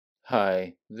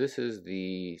Hi, this is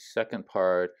the second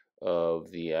part of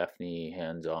the AFNI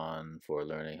hands-on for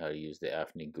learning how to use the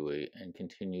AFNI GUI and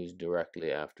continues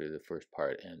directly after the first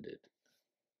part ended.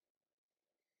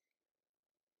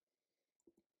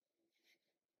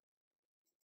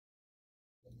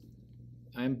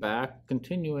 I'm back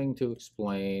continuing to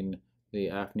explain the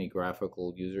AFNI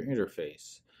Graphical user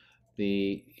interface.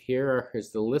 Here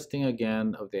is the listing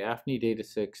again of the AFNI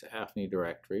Data6 AFNI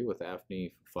directory with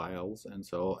AFNI files and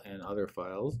other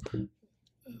files.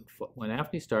 When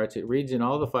AFNI starts, it reads in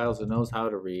all the files it knows how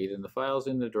to read, and the files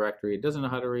in the directory it doesn't know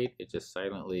how to read, it just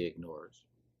silently ignores.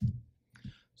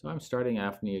 So I'm starting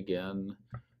AFNI again,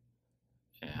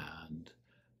 and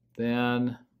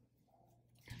then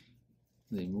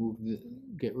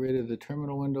get rid of the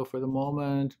terminal window for the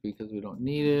moment because we don't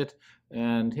need it.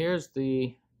 And here's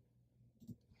the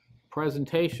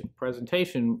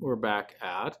presentation we're back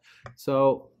at.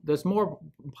 So there's more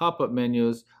pop-up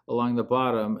menus along the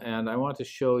bottom, and I want to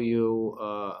show you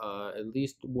at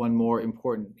least one more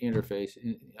important interface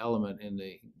element in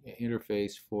the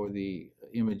interface for the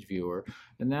image viewer,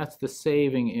 and that's the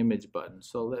saving image button.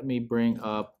 So let me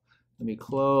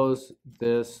close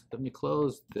this, let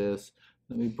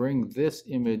me bring this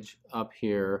image up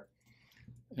here,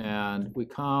 and we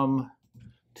come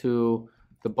to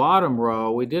the bottom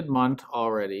row. We did Mont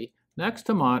already. Next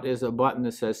to Mont is a button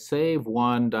that says save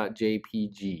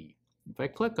one.jpg. If I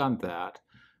click on that,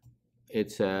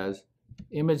 it says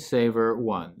image saver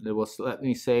 1. It will let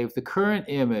me save the current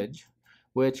image,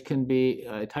 which can be,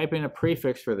 type in a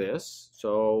prefix for this.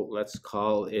 So let's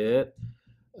call it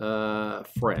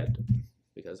Fred,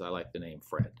 because I like the name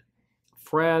Fred.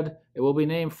 Fred, it will be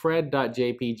named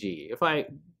fred.jpg. If I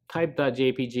type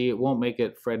 .jpg, it won't make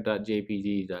it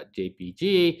fred.jpg.jpg.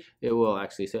 It will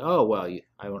actually say, oh, well,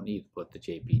 I don't need to put the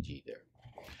JPG there.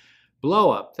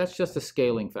 Blow up, that's just a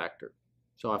scaling factor.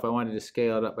 So if I wanted to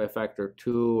scale it up by a factor of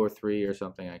 2 or 3 or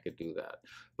something, I could do that.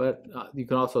 But you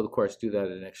can also, of course, do that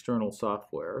in external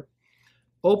software.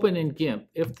 Open in GIMP.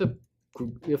 If the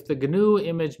GNU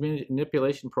image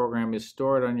manipulation program is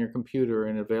stored on your computer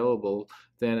and available,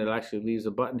 then it actually leaves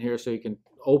a button here so you can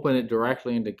open it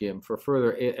directly into GIMP for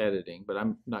further editing. But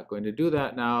I'm not going to do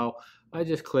that now. I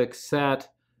just click Set,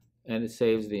 and it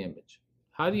saves the image.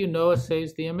 How do you know it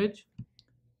saves the image? You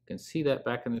can see that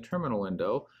back in the terminal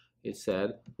window. It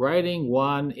said, writing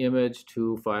one image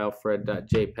to file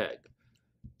fred.jpg.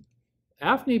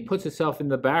 AFNI puts itself in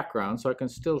the background, so I can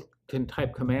still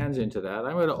type commands into that.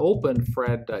 I'm going to open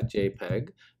fred.jpg.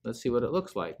 Let's see what it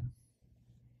looks like.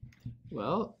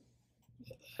 Well,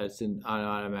 it's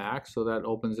on a Mac, so that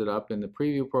opens it up in the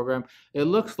preview program. It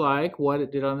looks like what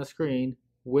it did on the screen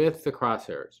with the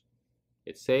crosshairs.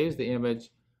 It saves the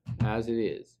image as it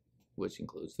is, which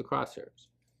includes the crosshairs.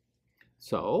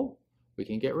 So we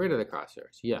can get rid of the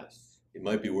crosshairs, yes. It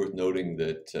might be worth noting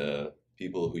that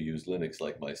people who use Linux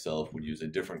like myself would use a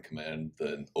different command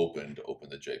than open to open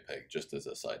the JPEG, just as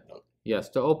a side note. Yes,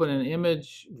 to open an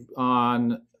image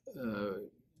on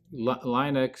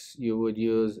Linux, you would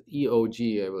use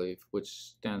EOG, I believe, which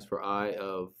stands for Eye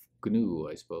of GNU,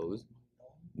 I suppose.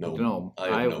 GNOME.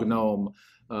 Eye of GNOME.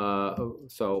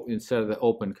 So instead of the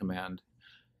open command.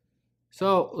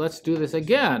 So let's do this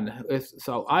again.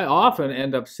 So I often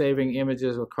end up saving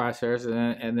images with crosshairs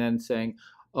and then saying,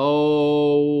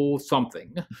 oh,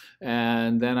 something,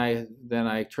 and then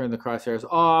I turn the crosshairs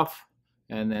off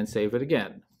and then save it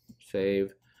again.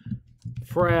 Save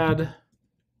Fred,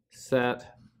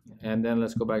 set, and then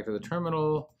let's go back to the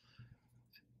terminal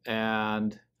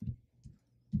and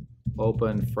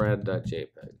open fred.jpg.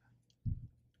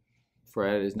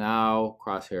 Fred is now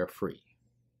crosshair free.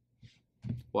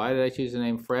 Why did I choose the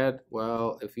name Fred?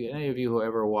 Well, if any of you who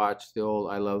ever watched the old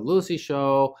I Love Lucy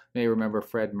show may remember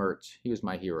Fred Mertz. He was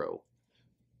my hero.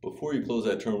 Before you close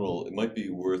that terminal, it might be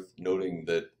worth noting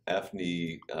that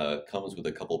AFNI comes with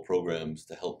a couple programs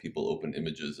to help people open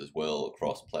images as well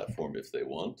across platform if they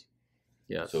want.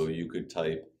 Yes. So you could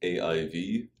type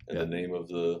AIV in the name of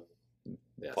the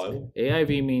file.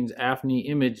 AIV means AFNI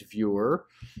Image Viewer,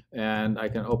 and I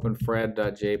can open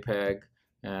fred.jpg,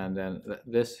 and then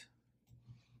this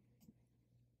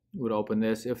would open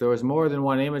this. If there was more than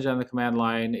one image on the command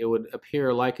line, it would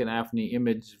appear like an AFNI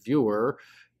image viewer,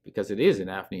 because it is an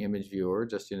AFNI image viewer,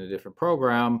 just in a different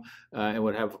program. It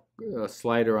would have a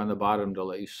slider on the bottom to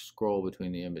let you scroll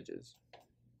between the images.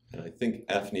 And I think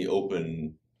AFNI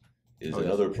Open is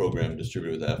another program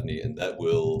distributed with AFNI, and that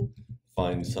will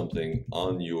find something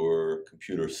on your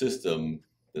computer system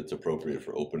that's appropriate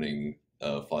for opening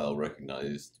a file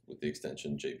recognized with the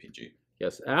extension JPG.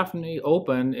 Yes, AFNI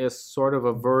Open is sort of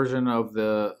a version of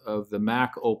the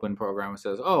Mac Open program. It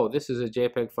says, oh, this is a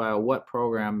JPEG file. What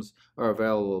programs are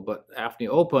available? But AFNI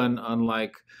Open,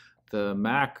 unlike the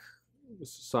Mac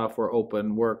software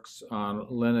Open, works on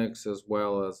Linux as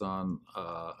well as on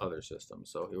other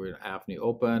systems. So here we're in AFNI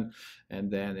Open,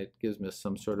 and then it gives me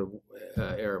some sort of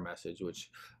error message, which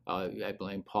I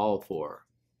blame Paul for.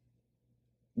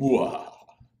 Wow.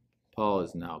 Paul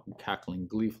is now cackling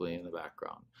gleefully in the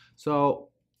background. So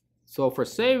for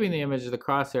saving the image, the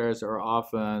crosshairs are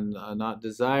often not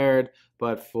desired,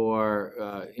 but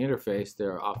for interface,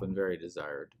 they're often very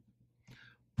desired.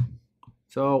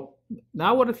 So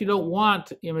now what if you don't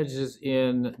want images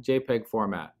in JPEG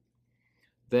format?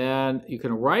 Then you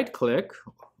can right-click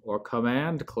or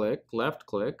command-click,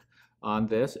 left-click on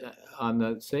this, on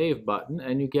the Save button,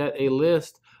 and you get a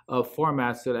list of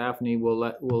formats that AFNI will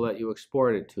let you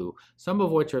export it to. Some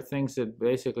of which are things that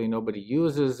basically nobody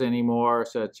uses anymore,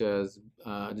 such as,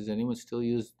 does anyone still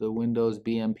use the Windows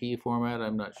BMP format?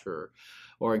 I'm not sure.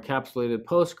 Or encapsulated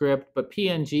PostScript, but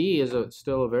PNG is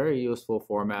still a very useful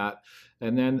format.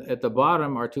 And then at the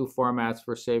bottom are two formats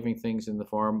for saving things in the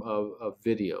form of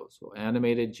videos, so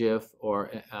animated GIF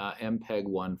or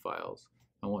MPEG-1 files.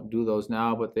 I won't do those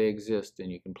now, but they exist,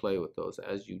 and you can play with those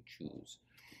as you choose.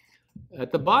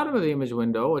 At the bottom of the image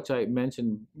window, which I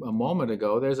mentioned a moment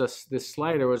ago, there's this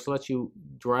slider which lets you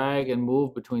drag and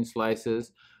move between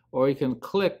slices, or you can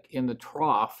click in the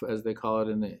trough, as they call it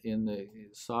in the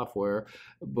software,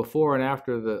 before and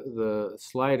after the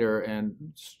slider, and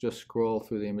just scroll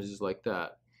through the images like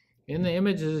that. In the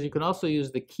images, you can also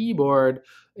use the keyboard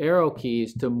arrow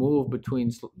keys to move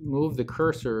the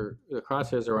cursor, the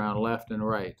crosshairs around left and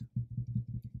right,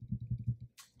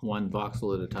 one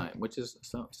voxel at a time, which is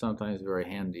sometimes very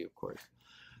handy, of course.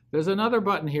 There's another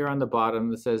button here on the bottom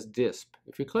that says DISP.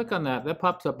 If you click on that, that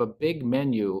pops up a big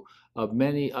menu of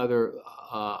many other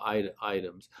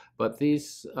items. But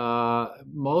these,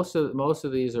 most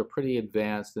of these are pretty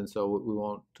advanced, and so we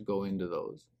won't go into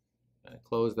those.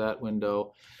 Close that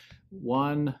window.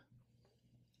 Let's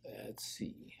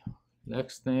see.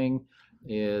 Next thing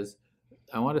is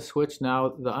I want to switch now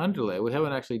the underlay. We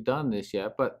haven't actually done this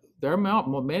yet, but there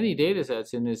are many data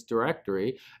sets in this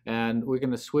directory, and we're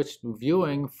going to switch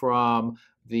viewing from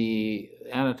the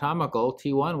anatomical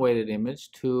T1 weighted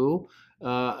image to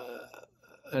an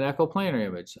echoplanar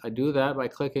image. I do that by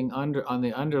clicking on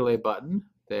the underlay button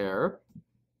there.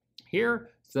 Here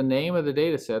is the name of the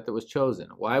data set that was chosen.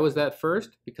 Why was that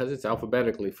first? Because it's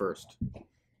alphabetically first.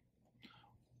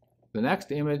 The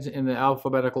next image in the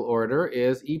alphabetical order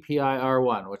is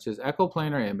EPI-R1, which is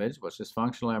echoplanar image, which is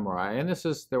functional MRI. And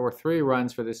there were 3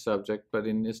 runs for this subject, but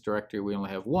in this directory we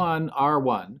only have one,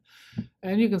 R1.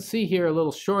 And you can see here a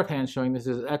little shorthand showing this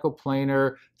is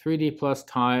echoplanar, 3D plus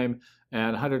time,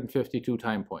 and 152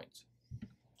 time points.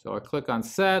 So I click on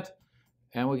set,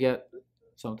 and we get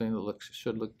something that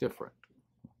should look different.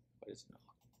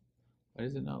 Why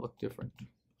does it not look different?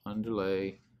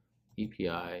 Underlay,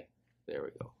 EPI. There we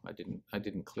go. I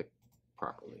didn't click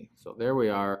properly. So there we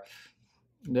are.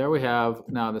 There we have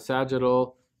now the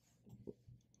sagittal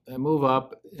move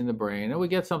up in the brain, and we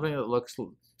get something that looks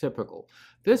typical.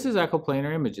 This is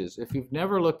echoplanar images. If you've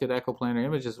never looked at echoplanar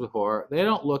images before, they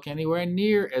don't look anywhere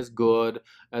near as good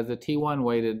as the T1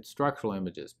 weighted structural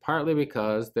images, partly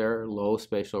because they're low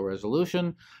spatial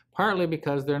resolution, partly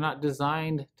because they're not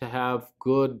designed to have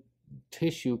good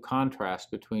tissue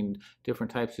contrast between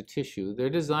different types of tissue. They're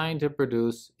designed to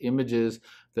produce images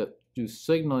that do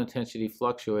signal intensity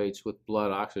fluctuates with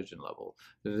blood oxygen level.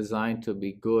 They're designed to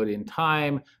be good in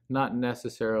time, not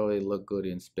necessarily look good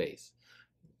in space.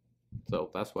 So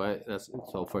that's why,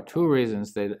 so for 2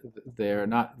 reasons, they're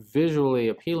not visually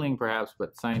appealing perhaps,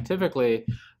 but scientifically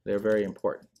they're very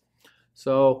important.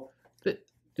 So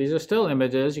these are still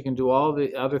images. You can do all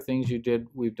the other things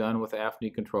we've done with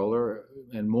AFNI controller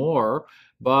and more,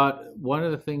 but one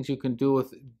of the things you can do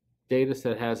with data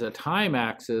set has a time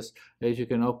axis is you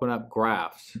can open up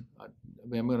graphs.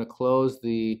 I'm going to close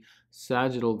the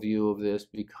sagittal view of this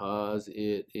because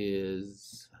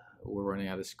we're running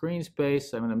out of screen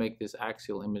space. I'm going to make this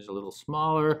axial image a little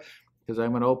smaller because I'm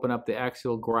going to open up the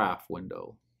axial graph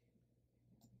window.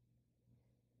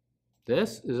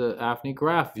 This is an AFNI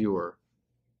graph viewer.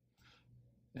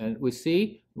 And we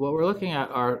see what we're looking at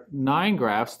are 9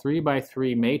 graphs,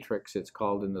 3x3 matrix it's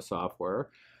called in the software,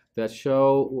 that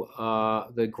show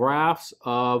the graphs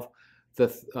of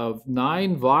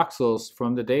 9 voxels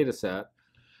from the data set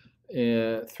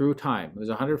through time. There's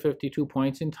 152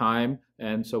 points in time,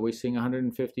 and so we're seeing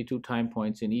 152 time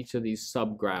points in each of these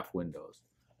subgraph windows.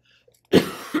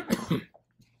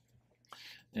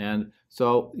 And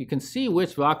So you can see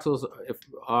which voxels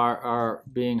are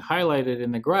being highlighted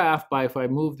in the graph by, if I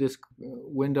move this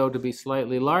window to be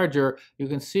slightly larger, you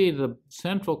can see the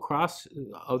central cross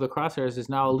of the crosshairs is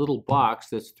now a little box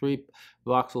that's 3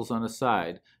 voxels on the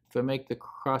side. If I make the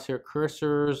crosshair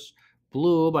cursors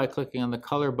blue by clicking on the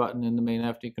color button in the main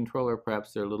AFNI controller,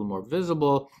 perhaps they're a little more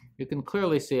visible. You can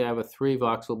clearly see I have a 3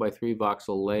 voxel by 3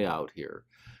 voxel layout here.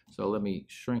 So let me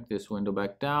shrink this window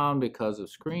back down because of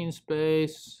screen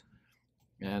space.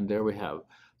 And there we have.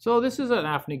 So this is an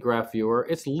AFNI graph viewer.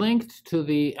 It's linked to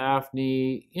the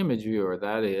AFNI image viewer,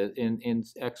 that is, in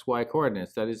XY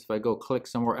coordinates. That is, if I go click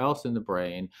somewhere else in the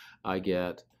brain, I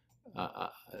get,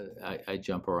 I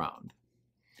jump around.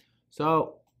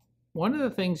 So one of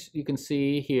the things you can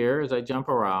see here as I jump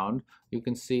around, you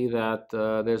can see that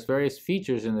there's various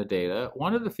features in the data.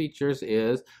 One of the features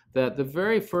is that the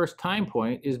very first time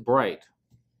point is bright.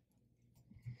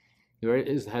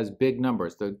 It has big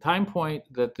numbers. The time point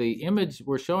that the image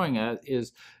we're showing at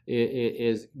is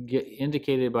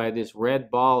indicated by this red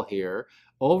ball here.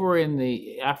 Over in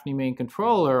the AFNI main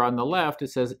controller on the left, it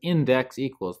says index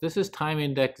equals. This is time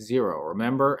index 0.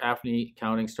 Remember, AFNI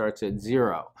counting starts at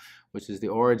 0, which is the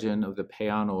origin of the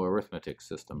Peano arithmetic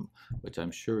system, which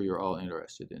I'm sure you're all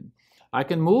interested in. I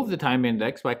can move the time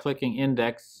index by clicking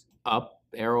index up,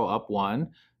 arrow up 1,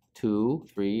 2,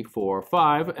 3, 4,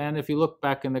 5, and if you look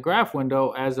back in the graph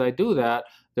window, as I do that,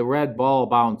 the red ball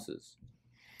bounces.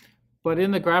 But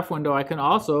in the graph window, I can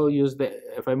also use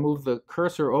if I move the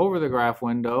cursor over the graph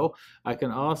window, I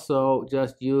can also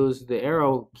just use the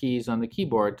arrow keys on the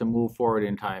keyboard to move forward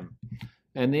in time.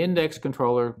 And the index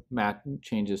controller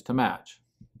changes to match.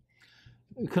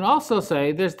 You can also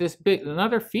say there's this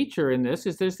another feature in this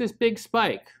is there's this big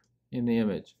spike in the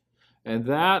image. And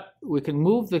that we can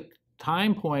move the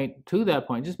time point to that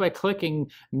point just by clicking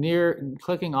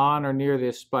on or near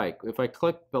this spike. If I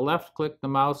left click the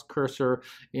mouse cursor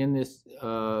in this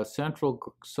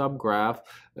central subgraph,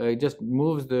 it just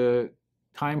moves the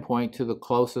time point to the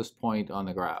closest point on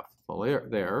the graph. So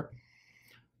there.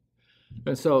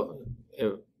 And so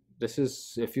if this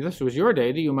was your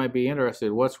data, you might be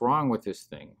interested, what's wrong with this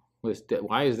thing?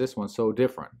 Why is this one so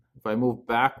different? If I move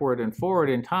backward and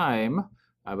forward in time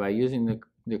by using the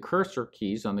cursor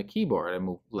keys on the keyboard, I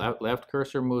move left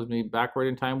cursor moves me backward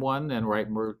in time 1, then right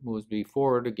moves me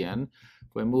forward again.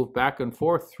 If I move back and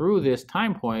forth through this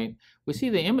time point, we see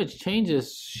the image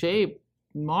changes shape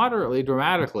moderately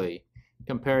dramatically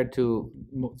compared to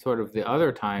sort of the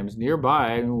other times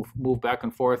nearby. I move back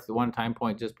and forth the one time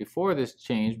point just before this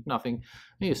change, nothing,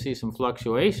 you see some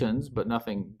fluctuations, but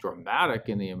nothing dramatic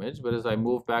in the image. But as I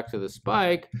move back to the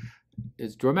spike,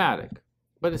 it's dramatic.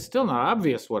 But it's still not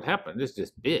obvious what happened. It's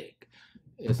just big.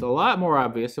 It's a lot more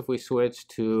obvious if we switch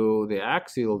to the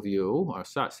axial view or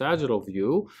sagittal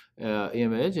view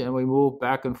image and we move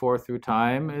back and forth through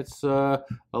time. It's a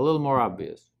little more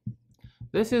obvious.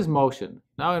 This is motion.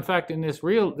 Now, in fact, in this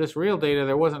real data,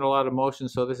 there wasn't a lot of motion,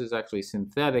 so this is actually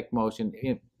synthetic motion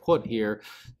put here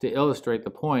to illustrate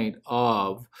the point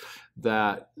of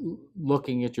that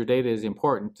looking at your data is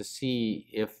important to see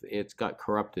if it's got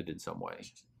corrupted in some way.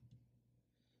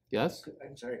 Yes?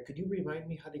 I'm sorry, could you remind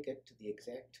me how to get to the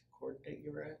exact coordinate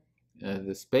you're at?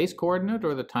 The space coordinate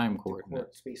or the time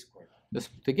coordinate? Space coordinate.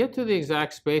 To get to the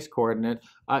exact space coordinate,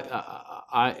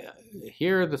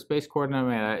 here the space coordinate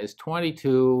I'm at is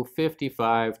 22,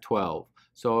 55, 12.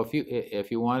 So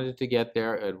if you wanted to get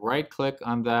there, I'd right click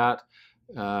on that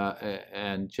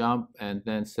and jump, and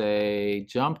then say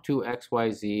jump to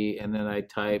XYZ, and then I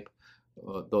type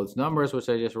those numbers which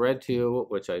I just read to you,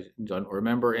 which I don't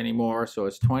remember anymore. So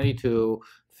it's 22,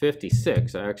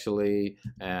 56 actually,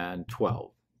 and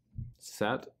 12.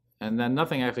 Set. And then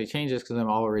nothing actually changes because I'm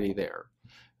already there.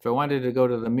 If I wanted to go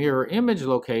to the mirror image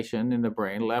location in the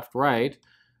brain, left, right,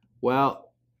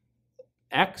 well,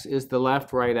 X is the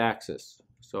left-right axis.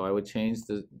 So I would change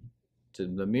to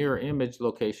the mirror image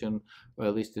location, or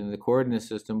at least in the coordinate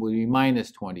system, would be minus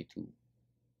 22.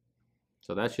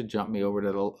 So that should jump me over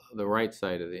to the right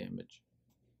side of the image.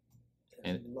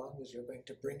 And as long as you're going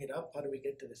to bring it up, how do we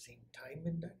get to the same time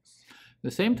index? The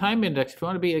same time index, if you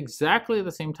want to be exactly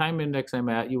the same time index I'm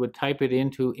at, you would type it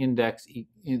into index,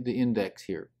 the index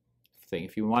here thing.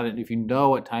 If you know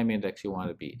what time index you want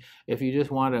to be. If you just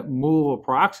want to move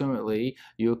approximately,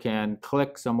 you can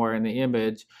click somewhere in the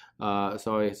image.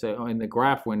 So I say, in the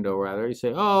graph window rather, you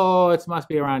say, oh, it must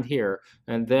be around here.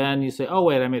 And then you say, oh,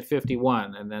 wait, I'm at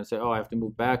 51. And then say, oh, I have to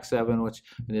move back 7, which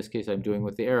in this case I'm doing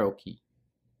with the arrow key.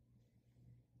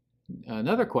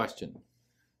 Another question.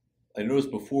 I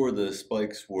noticed before the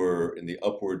spikes were in the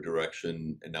upward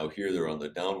direction, and now here they're on the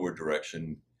downward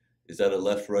direction. Is that a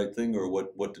left-right thing, or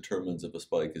what determines if a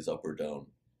spike is up or down,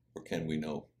 or can we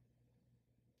know?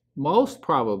 Most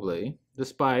probably, the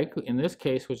spike in this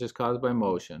case, which is caused by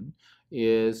motion,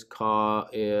 is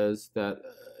that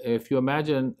if you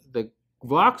imagine the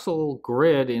voxel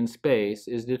grid in space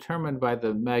is determined by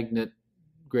the magnet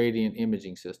gradient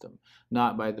imaging system,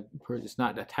 not by it's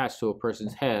not attached to a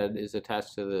person's head, is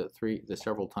attached to the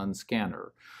several ton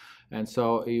scanner. And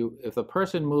so if a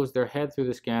person moves their head through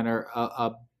the scanner,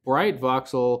 a bright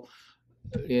voxel,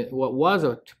 what was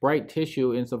a bright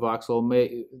tissue in the voxel,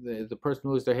 the person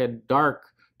moves their head, dark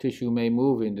tissue may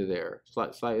move into there,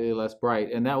 slightly less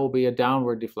bright, and that will be a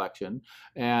downward deflection,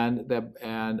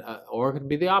 or it could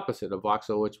be the opposite, a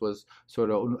voxel which was sort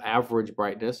of average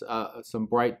brightness, some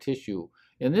bright tissue.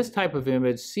 In this type of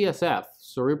image, CSF,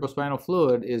 cerebrospinal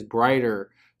fluid, is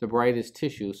brighter, the brightest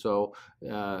tissue, so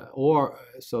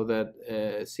that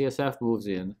CSF moves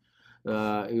in.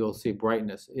 You'll see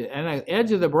brightness. And the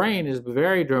edge of the brain is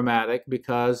very dramatic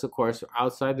because, of course,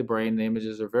 outside the brain, the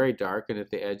images are very dark, and at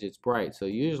the edge, it's bright. So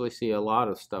you usually see a lot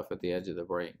of stuff at the edge of the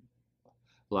brain,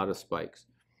 a lot of spikes.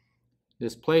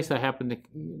 This place I happen to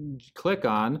click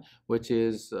on, which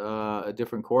is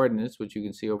different coordinates, which you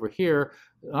can see over here,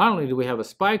 not only do we have a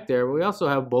spike there, but we also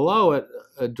have below it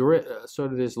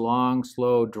sort of this long,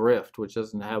 slow drift, which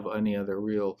doesn't have any other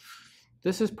real.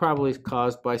 This is probably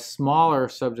caused by smaller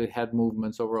subject head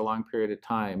movements over a long period of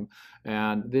time.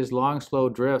 And these long, slow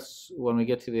drifts, when we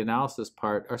get to the analysis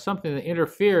part, are something that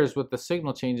interferes with the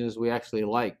signal changes we actually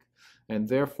like. And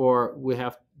therefore,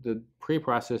 the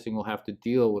pre-processing will have to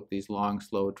deal with these long,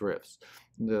 slow drifts.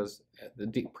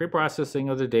 The pre-processing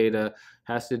of the data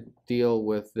has to deal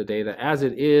with the data as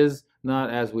it is,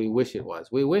 not as we wish it was.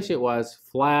 We wish it was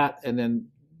flat, and then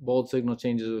bold signal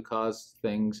changes would cause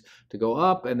things to go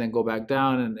up and then go back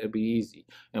down, and it'd be easy.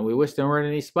 And we wish there weren't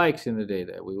any spikes in the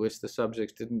data. We wish the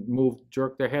subjects didn't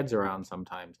jerk their heads around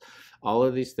sometimes. All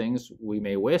of these things we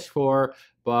may wish for,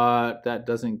 but that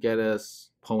doesn't get us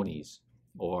ponies,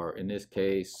 or in this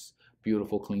case,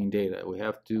 beautiful, clean data. We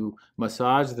have to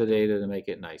massage the data to make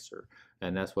it nicer,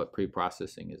 and that's what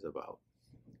pre-processing is about.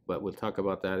 But we'll talk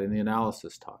about that in the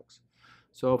analysis talks.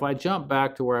 So if I jump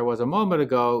back to where I was a moment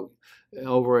ago,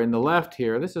 over in the left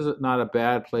here, this is not a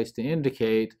bad place to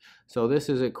indicate. So this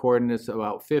is at coordinates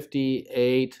about 50,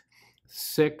 8,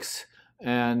 6,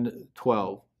 and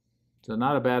 12. So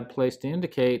not a bad place to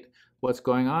indicate what's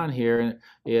going on here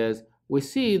is we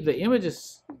see the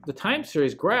images, the time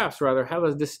series graphs rather, have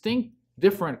a distinct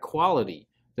different quality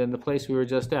than the place we were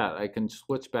just at. I can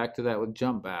switch back to that with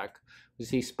jump back. We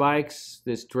see spikes,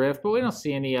 this drift, but we don't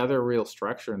see any other real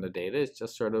structure in the data. It's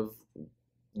just sort of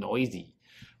noisy.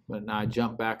 But now I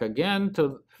jump back again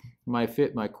to my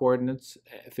coordinates,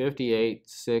 58,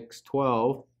 6,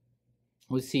 12.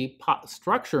 We see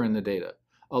structure in the data,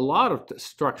 a lot of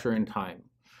structure in time.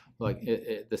 Like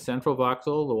the central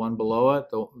voxel, the one below it,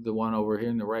 the one over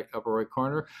here in the upper right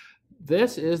corner.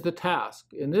 This is the task.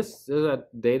 And this is a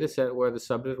data set where the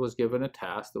subject was given a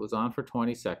task that was on for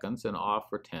 20 seconds and off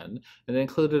for 10, and it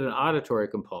included an auditory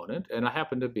component, and I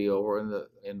happened to be over in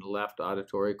the left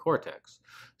auditory cortex.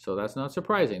 So that's not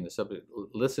surprising. The subject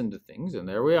listened to things, and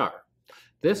there we are.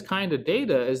 This kind of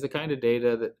data is the kind of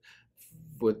data that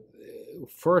with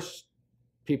first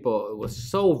people, it was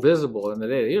so visible in the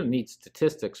data. You don't need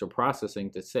statistics or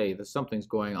processing to say that something's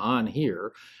going on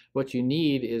here. What you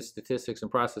need is statistics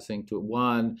and processing to,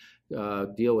 one,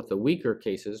 deal with the weaker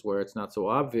cases where it's not so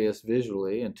obvious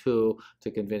visually, and two,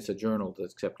 to convince a journal to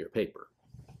accept your paper.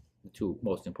 The two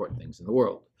most important things in the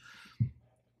world.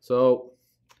 So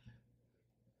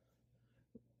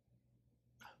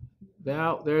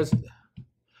now there's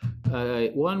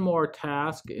one more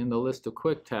task in the list of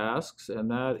quick tasks, and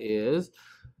that is,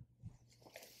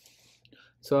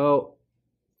 so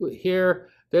here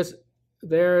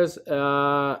there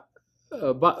are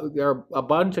a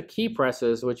bunch of key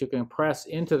presses which you can press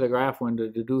into the graph window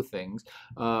to do things.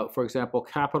 For example,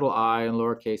 capital I and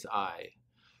lowercase I.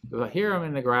 Here I'm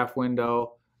in the graph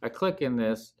window. I click in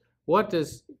this. What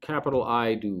does capital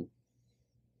I do?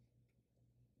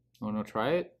 Want to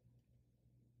try it?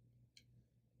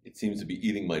 It seems to be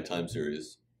eating my time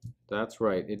series. That's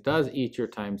right. It does eat your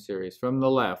time series from the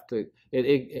left.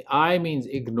 I means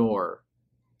ignore.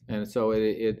 And so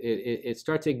it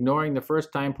starts ignoring the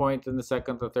first time point, then the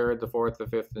second, the third, the fourth, the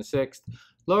fifth, and sixth.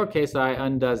 Lowercase I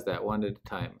undoes that one at a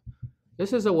time.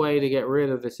 This is a way to get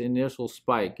rid of this initial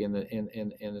spike in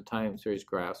the time series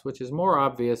graphs, which is more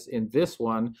obvious in this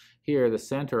one here, the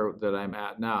center that I'm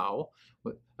at now.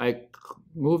 I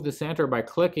move the center by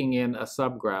clicking in a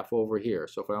subgraph over here.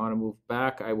 So if I want to move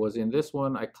back, I was in this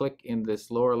one, I click in this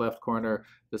lower left corner,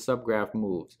 the subgraph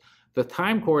moves. The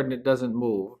time coordinate doesn't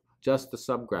move, just the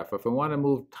subgraph. If I want to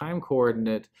move time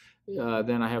coordinate,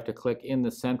 then I have to click in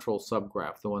the central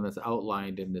subgraph, the one that's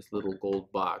outlined in this little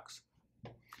gold box.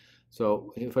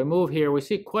 So if I move here, we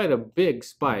see quite a big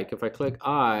spike. If I click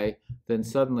I, then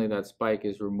suddenly that spike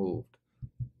is removed.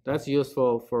 That's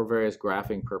useful for various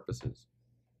graphing purposes.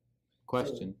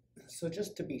 Question? So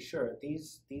just to be sure,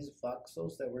 these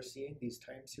voxels that we're seeing, these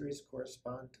time series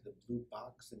correspond to the blue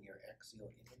box in your axial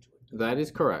image? That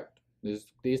is correct.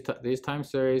 These time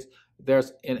series,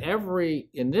 there's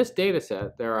in this data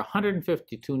set, there are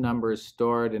 152 numbers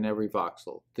stored in every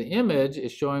voxel. The image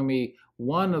is showing me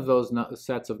one of those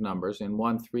sets of numbers in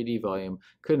one 3D volume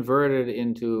converted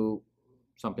into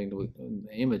something to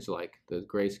image like the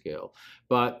grayscale.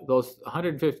 But those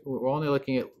 150, we're only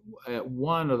looking at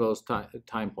one of those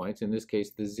time points, in this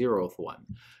case the 0th one.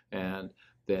 And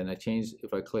then I change,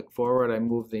 if I click forward, I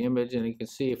move the image, and you can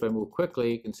see if I move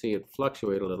quickly, you can see it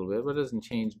fluctuate a little bit, but it doesn't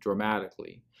change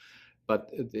dramatically.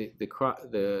 But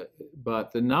the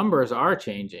numbers are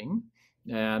changing,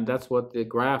 and that's what the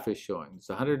graph is showing. It's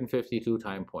 152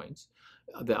 time points.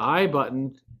 The I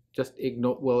button just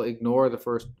will ignore the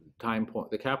first time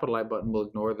point. The capital I button will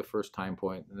ignore the first time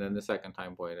point, and then the second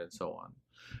time point, and so on.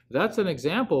 That's an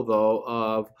example, though,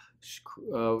 of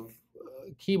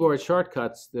keyboard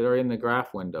shortcuts that are in the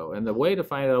graph window. And the way to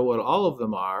find out what all of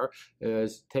them are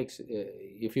is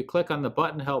if you click on the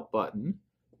button help button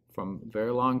from a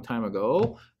very long time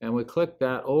ago, and we click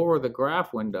that over the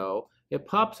graph window, it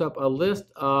pops up a list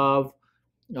of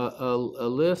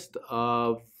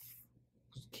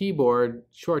keyboard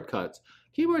shortcuts.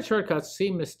 Keyboard shortcuts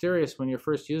seem mysterious when you're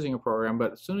first using a program,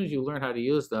 but as soon as you learn how to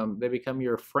use them, they become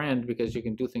your friend because you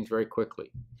can do things very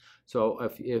quickly. So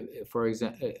if for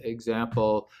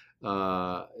example,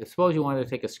 suppose you wanted to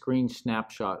take a screen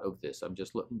snapshot of this. I'm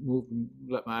just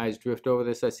let my eyes drift over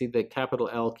this. I see the capital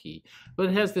L key, but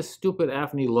it has this stupid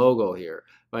AFNI logo here.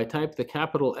 If I type the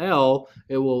capital L,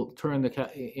 it will turn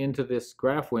into this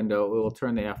graph window. It will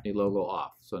turn the AFNI logo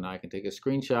off. So now I can take a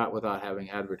screenshot without having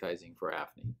advertising for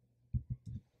AFNI.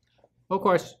 Of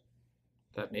course,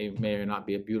 that may or not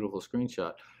be a beautiful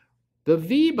screenshot. The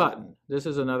V button, this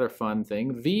is another fun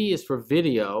thing. V is for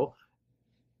video.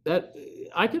 That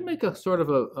I could make a sort of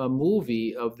a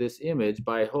movie of this image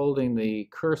by holding the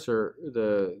cursor,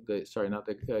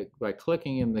 by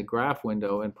clicking in the graph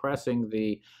window and pressing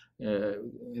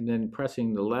and then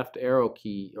pressing the left arrow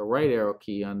key or right arrow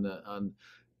key and I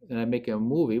make a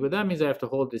movie. But that means I have to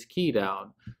hold this key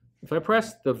down. If I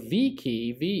press the V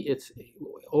key, it's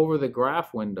over the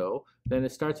graph window, then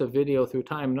it starts a video through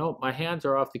time. Nope, my hands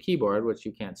are off the keyboard, which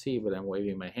you can't see, but I'm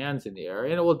waving my hands in the air.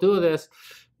 And it will do this,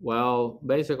 well,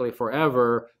 basically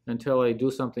forever until I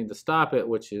do something to stop it,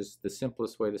 which is the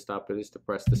simplest way to stop it is to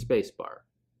press the space bar.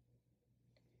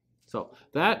 So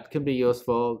that can be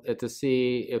useful to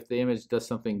see if the image does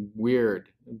something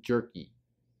weird, jerky,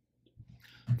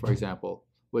 for example,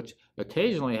 which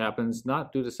occasionally happens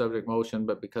not due to subject motion,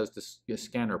 but because the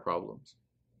scanner problems.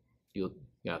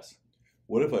 Yes?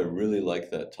 What if I really like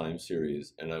that time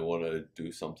series and I want to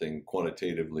do something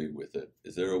quantitatively with it?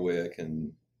 Is there a way I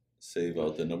can save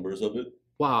out the numbers of it?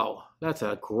 Wow, that's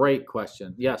a great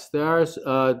question. Yes, there's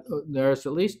at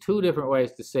least two different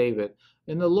ways to save it.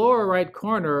 In the lower right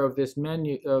corner of this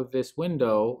menu, of this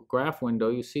window, graph window,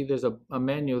 you see there's a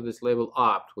menu that's labeled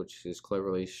Opt, which is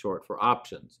cleverly short for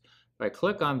options. If I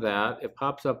click on that, it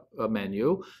pops up a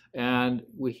menu, and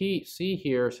we see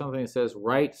here something that says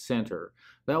Right Center.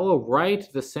 That will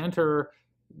write the center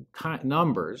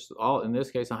numbers, all in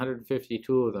this case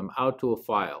 152 of them, out to a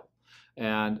file,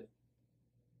 and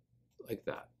like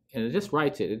that. And it just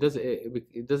writes it.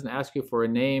 It doesn't ask you for a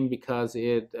name because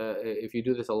if you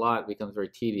do this a lot, it becomes very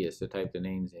tedious to type the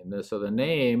names in. So the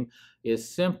name is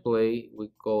simply, we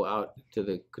go out to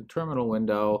the terminal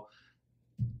window.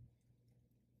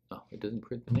 Oh, it doesn't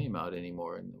print the name out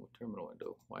anymore in the terminal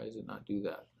window. Why does it not do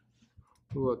that?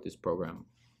 Who wrote this program?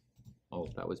 Oh,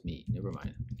 that was me. Never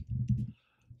mind.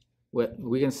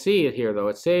 We can see it here, though.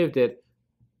 It saved it.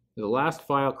 The last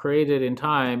file created in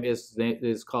time is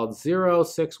called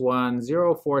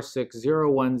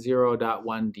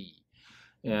 061046010.1d.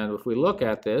 And if we look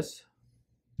at this,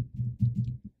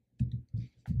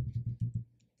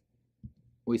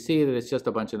 we see that it's just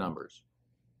a bunch of numbers.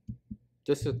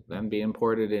 This is then be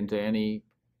imported into a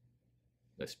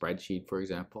spreadsheet, for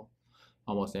example.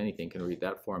 almost anything can read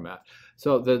that format.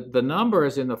 So the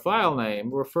numbers in the file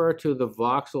name refer to the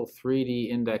voxel 3D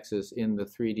indexes in the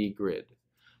 3D grid.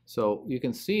 So you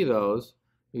can see those.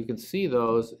 You can see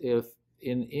those if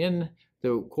in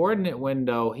the coordinate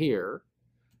window here,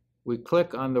 we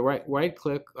click on the right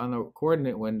click on the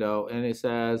coordinate window, and it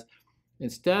says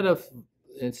instead of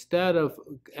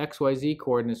XYZ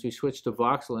coordinates, we switch to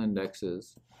voxel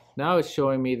indexes. Now it's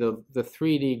showing me the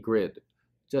 3D grid.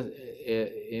 Just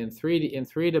in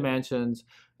three dimensions,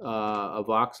 a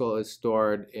voxel is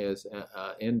stored as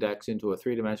index into a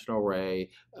three-dimensional array.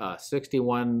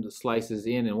 61 slices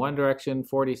in one direction,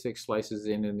 46 slices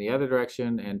in the other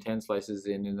direction, and 10 slices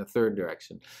in the third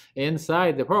direction.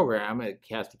 Inside the program, it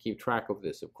has to keep track of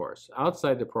this, of course.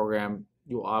 Outside the program,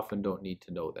 you often don't need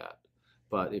to know that.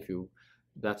 But if you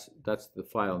that's the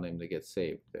file name that gets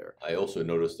saved there. I also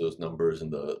noticed those numbers in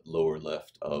the lower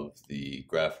left of the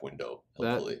graph window,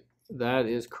 helpfully. That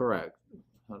is correct.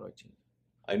 How do I change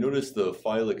it? I noticed the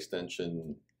file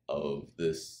extension of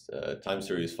this time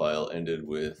series file ended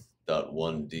with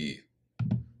 .1d.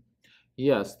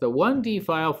 Yes, the 1D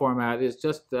file format is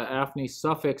just the AFNI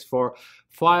suffix for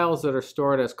files that are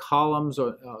stored as columns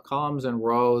or columns and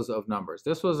rows of numbers.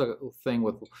 This was a thing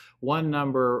with one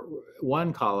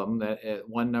column, that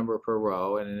one number per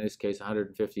row, and in this case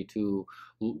 152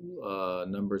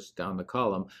 numbers down the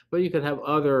column. But you could have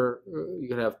you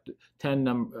could have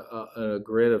a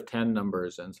grid of 10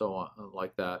 numbers and so on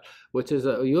like that, which is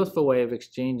a useful way of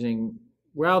exchanging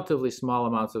relatively small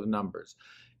amounts of numbers.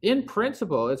 In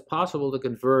principle, it's possible to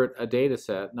convert a data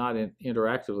set, not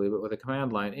interactively, but with a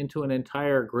command line, into an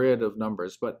entire grid of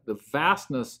numbers. But the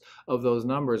vastness of those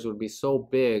numbers would be so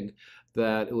big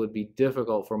that it would be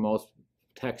difficult for most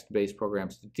text-based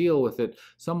programs to deal with it.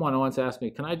 Someone once asked me,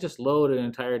 can I just load an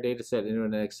entire data set into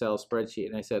an Excel spreadsheet?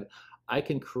 And I said, I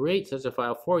can create such a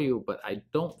file for you, but I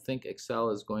don't think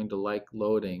Excel is going to like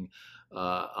loading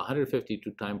 152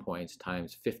 time points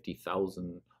times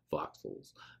 50,000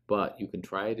 voxels. But you can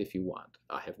try it if you want.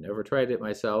 I have never tried it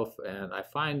myself, and I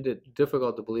find it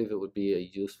difficult to believe it would be a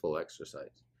useful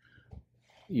exercise.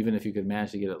 Even if you could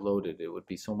manage to get it loaded, it would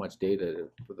be so much data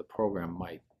that the program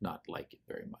might not like it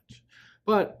very much.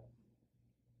 But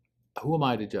who am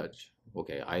I to judge?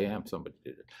 Okay, I am somebody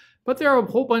who did it. But there are a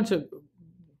whole bunch of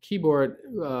keyboard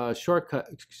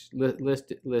shortcuts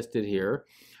listed here.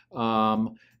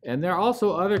 And there are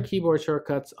also other keyboard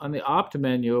shortcuts on the Opt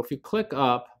menu. If you click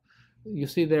up, you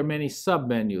see there are many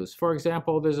sub-menus. For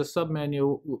example, there's a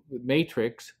sub-menu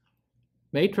matrix.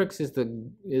 Matrix is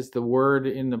the word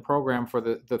in the program for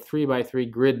the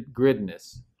 3x3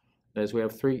 gridness. As we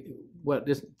have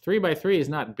this 3x3 is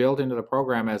not built into the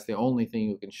program as the only thing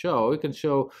you can show. You can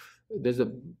show, there's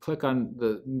a click on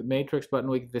the matrix button,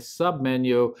 we get this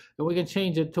sub-menu, and we can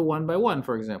change it to 1x1,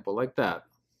 for example, like that.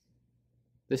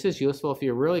 This is useful if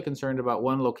you're really concerned about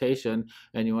one location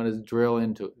and you want to drill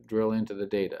into the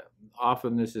data.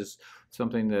 Often this is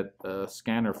something that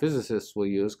scanner physicists will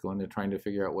use when they're trying to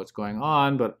figure out what's going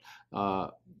on, but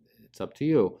it's up to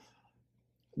you.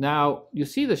 Now, you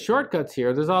see the shortcuts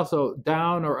here. There's also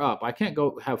down or up. I can't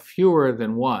go have fewer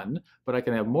than one, but I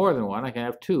can have more than one. I can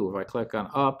have two. If I click on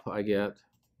up, I got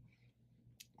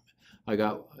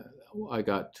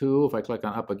two. If I click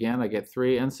on up again, I get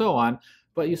three, and so on.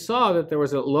 But you saw that there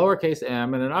was a lowercase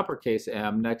m and an uppercase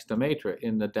m next to matrix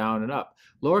in the down and up.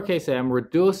 Lowercase m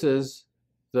reduces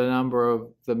the number of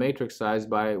the matrix size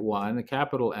by 1. The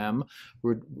capital M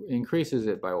increases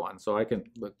it by 1. So I can,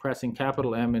 pressing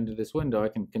capital M into this window, I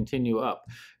can continue up.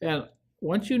 And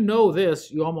once you know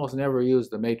this, you almost never use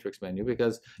the matrix menu,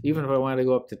 because even if I wanted to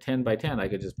go up to 10 by 10, I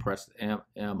could just press M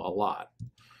a lot.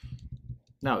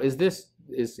 Now,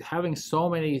 is having so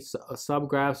many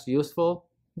subgraphs useful?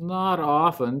 Not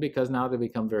often, because now they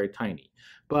become very tiny.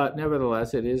 But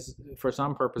nevertheless, it is, for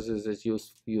some purposes, it's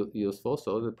useful.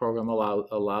 So the program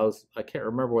allows, I can't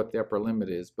remember what the upper limit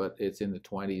is, but it's in the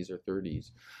 20s or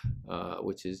 30s,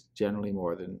 which is generally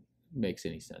more than makes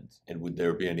any sense. And would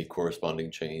there be any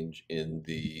corresponding change in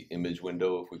the image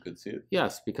window if we could see it?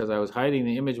 Yes, because I was hiding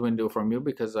the image window from you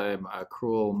because I'm a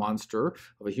cruel monster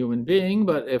of a human being.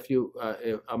 But if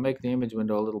I'll make the image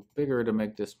window a little bigger to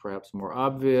make this perhaps more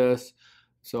obvious.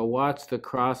 So watch the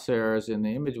crosshairs in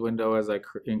the image window as I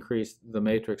increase the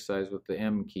matrix size with the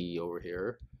M key over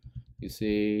here. You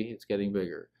see it's getting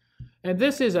bigger. And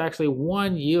this is actually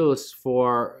one use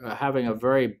for having a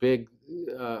very big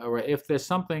array. If there's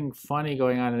something funny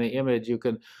going on in the image, you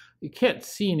can you can't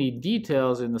see any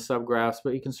details in the subgraphs,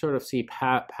 but you can sort of see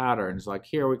patterns. Like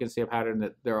here we can see a pattern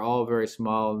that they're all very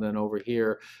small, and then over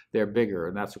here they're bigger.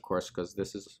 And that's, of course, because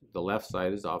this is the left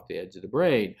side is off the edge of the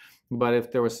brain. But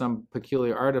if there was some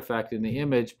peculiar artifact in the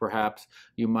image, perhaps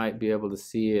you might be able to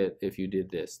see it if you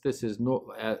did this. This is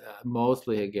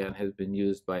mostly, again, has been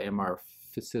used by MR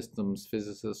systems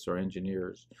physicists or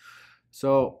engineers.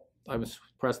 So I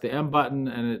press the M button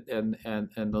and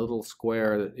the little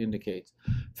square that indicates.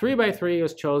 3 by 3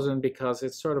 was chosen because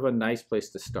it's sort of a nice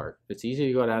place to start. It's easy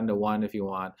to go down to 1 if you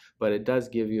want, but it does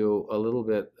give you a little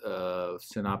bit of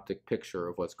synoptic picture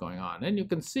of what's going on. And you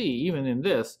can see, even in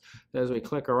this, as we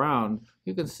click around,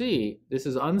 you can see this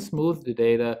is unsmoothed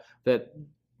data that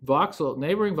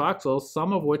neighboring voxels,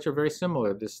 some of which are very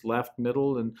similar. This left,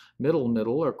 middle, and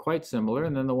middle are quite similar,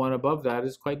 and then the one above that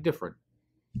is quite different.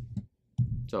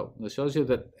 So this shows you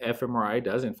that fMRI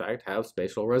does, in fact, have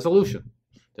spatial resolution.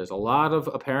 There's a lot of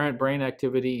apparent brain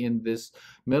activity in this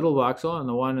middle voxel, and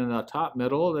the one in the top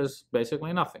middle, there's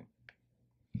basically nothing.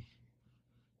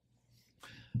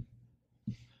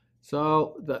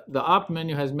 So the opt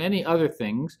menu has many other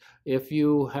things. If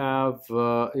you have,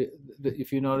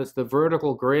 if you notice the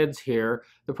vertical grids here,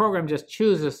 the program just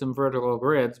chooses some vertical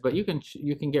grids, but you can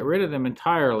get rid of them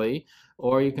entirely,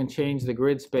 or you can change the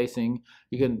grid spacing.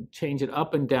 You can change it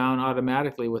up and down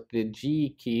automatically with the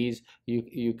G keys.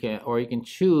 You can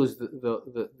choose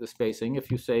the spacing. If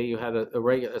you say you had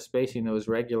a spacing that was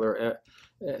regular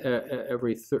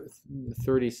every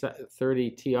 30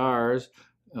 TRs,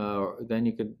 then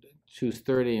you could choose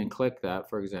 30 and click that,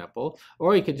 for example.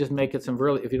 Or you could just make it some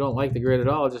really, if you don't like the grid at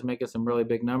all, just make it some really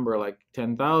big number like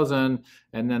 10,000,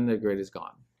 and then the grid is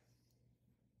gone.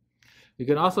 You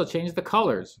can also change the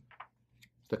colors.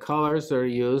 The colors that are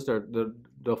used are the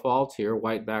defaults here: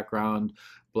 white background,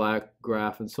 black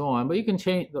graph, and so on. But you can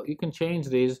change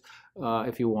these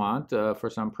if you want for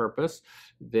some purpose.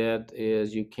 That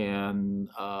is, you can,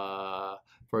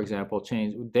 for example,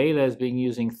 change data is being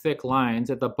using thick lines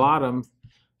at the bottom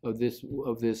of this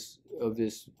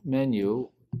menu.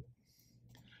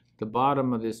 The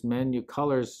bottom of this menu,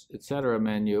 colors, etc.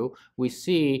 menu, we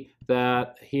see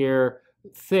that here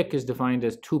thick is defined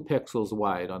as 2 pixels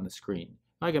wide on the screen.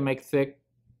 I can make thick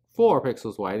 4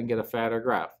 pixels wide and get a fatter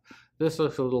graph. This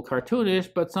looks a little cartoonish,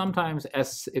 but sometimes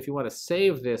if you want to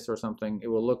save this or something, it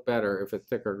will look better if it's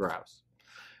thicker graphs.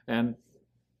 And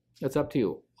it's up to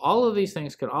you. All of these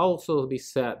things can also be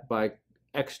set by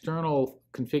external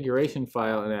configuration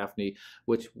file in AFNI,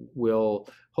 which will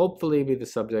hopefully be the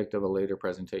subject of a later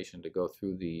presentation to go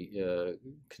through the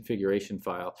configuration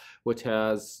file, which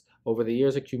has over the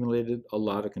years accumulated a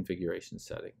lot of configuration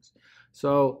settings.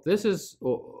 So this is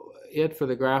it for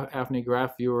the AFNI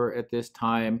Graph Viewer at this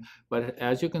time, but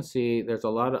as you can see, there's a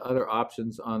lot of other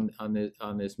options on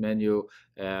this menu,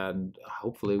 and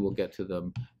hopefully we'll get to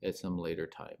them at some later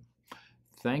time.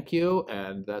 Thank you,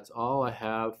 and that's all I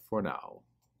have for now.